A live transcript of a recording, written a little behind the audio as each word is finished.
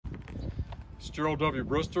It's Gerald W.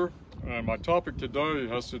 Brister, and my topic today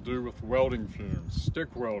has to do with welding fumes,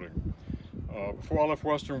 stick welding. Before I left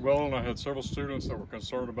Western Welding, I had several students that were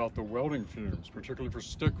concerned about the welding fumes, particularly for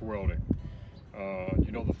stick welding.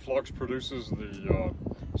 You know, the flux produces the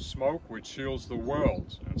smoke, which shields the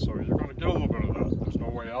welds, and so you're going to get a little bit of that. There's no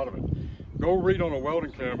way out of it. Go read on a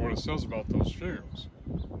welding can what it says about those fumes.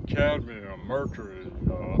 Cadmium, mercury,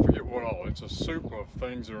 I forget what all. It's a soup of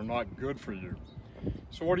things that are not good for you.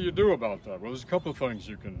 So what do you do about that? Well, there's a couple of things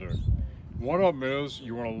you can do. One of them is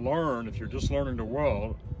you want to learn, if you're just learning to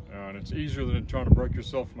weld, and it's easier than trying to break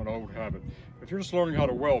yourself from an old habit. If you're just learning how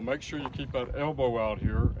to weld, make sure you keep that elbow out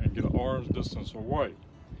here and get an arm's distance away.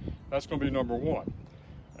 That's going to be number one.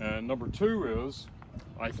 And number two is,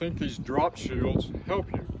 I think these drop shields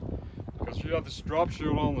help you. Because if you have this drop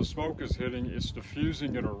shield on, the smoke is hitting, it's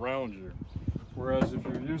diffusing it around you. Whereas if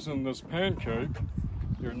you're using this pancake,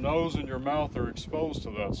 your nose and your mouth are exposed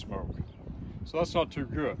to that smoke. So that's not too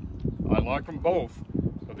good. I like them both,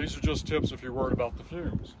 but these are just tips if you're worried about the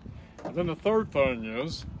fumes. And then the third thing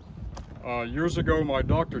is, years ago my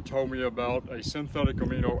doctor told me about a synthetic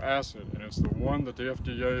amino acid, and it's the one that the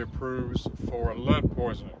FDA approves for lead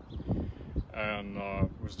poisoning. And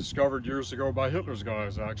it was discovered years ago by Hitler's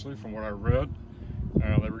guys, actually, from what I read.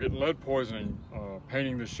 They were getting lead poisoning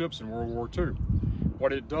painting the ships in World War II.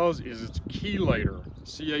 What it does is it's chelator,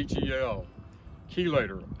 C-H-E-L,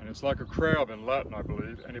 chelator, and it's like a crab in Latin, I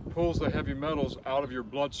believe, and it pulls the heavy metals out of your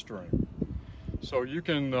bloodstream. So you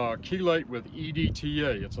can chelate with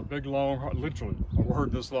EDTA. It's a big, long, literally a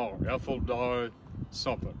word this long, ethyl di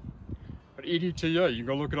something. But EDTA, you can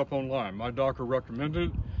go look it up online. My doctor recommended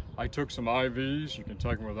it. I took some IVs. You can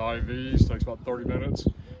take them with IVs, takes about 30 minutes.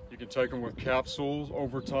 You can take them with capsules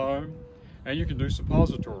over time, and you can do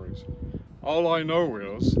suppositories. All I know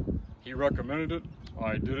is he recommended it.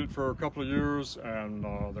 I did it for a couple of years, and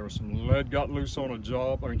there was some lead got loose on a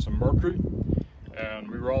job, some mercury, and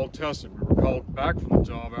we were all tested. We were called back from the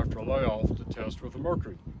job after a layoff to test with the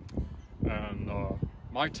mercury. And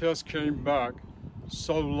my test came back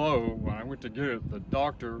so low when I went to get it, the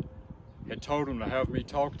doctor had told him to have me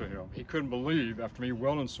talk to him. He couldn't believe, after me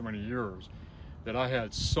welding so many years, that I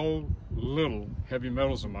had so little heavy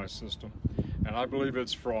metals in my system. And I believe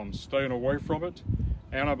it's from staying away from it,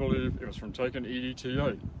 and I believe it was from taking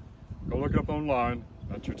EDTA. Go look it up online.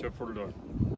 That's your tip for today.